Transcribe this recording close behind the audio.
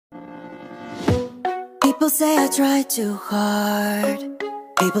People say I try too hard.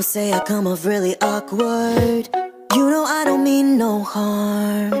 People say I come off really awkward. You know I don't mean no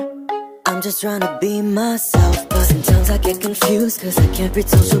harm. I'm just trying to be myself, but sometimes I get confused, cause I can't read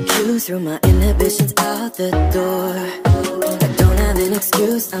social cues. Through my inhibitions out the door. I don't have an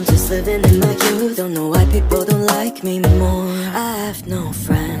excuse, I'm just living in my youth. Don't know why people don't like me more. I have no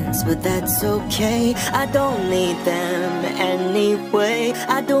friends, but that's okay. I don't need them anyway.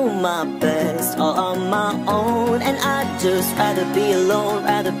 I do my best all on my own, and I'd just rather be alone,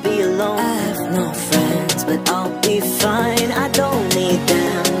 rather be alone. I have no friends, but I'll be fine. I don't need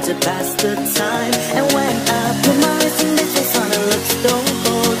them to pass the time. And when I put my wrist in this face on, it looks stone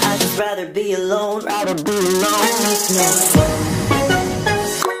cold. I'd just rather be alone, rather be alone. I have no friends.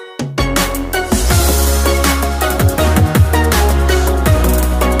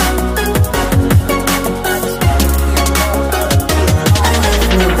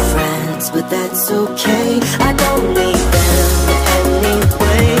 But that's okay, I don't need them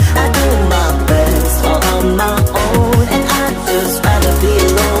anyway. I do my best all on my own, and I'd just rather be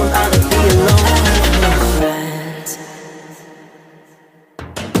alone, rather be alone. I have no friends.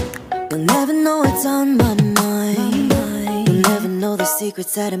 You'll never know what's on my mind. You'll never know the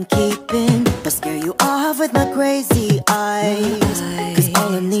secrets that I'm keeping. I'll scare you off with my crazy eyes, cause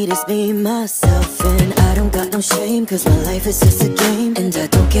all I need is me, myself, and I don't got no shame, cause my life is just a game, and I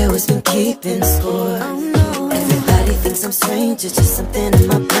don't care what's been keeping score. Everybody thinks I'm strange, it's just something in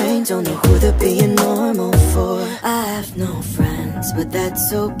my brain. Don't know who they're being normal for. I have no friends, but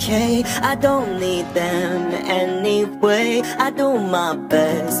that's okay. I don't need them anyway. I do my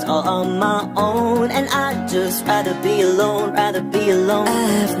best all on my own, and I'd just rather be alone, rather be alone. I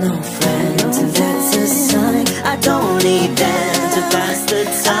have no friends, and that's a sign. I don't need them to pass the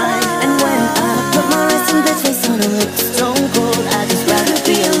time. And when I put my wrist in this face on, it looks stone cold. I'd just rather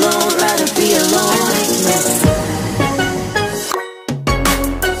be alone, rather be alone.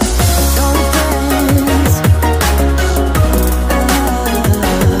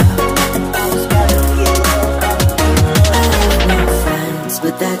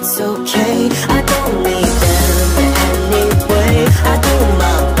 But that's okay, I don't need them anyway. I do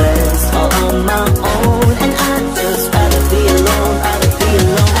my best all on my own, and I'd just rather be alone, rather be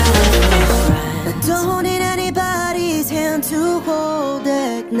alone. I have no friends. I don't need anybody's hand to hold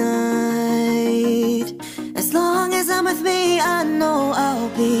at night. As long as I'm with me, I know I'll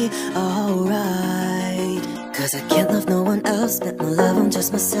be alright. Cause I can't love no one else, spent my love on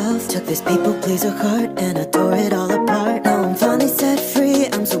just myself. Took this people pleaser heart and I tore it all apart. Now I'm finally set free,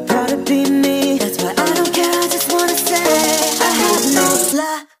 I'm so proud to be me. That's why I don't care, I just wanna say I have no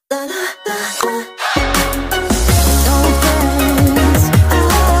la la la la la. No friends,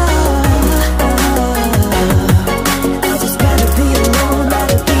 I'd just rather be alone,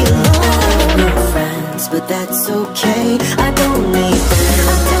 rather be alone. No friends, but that's okay. I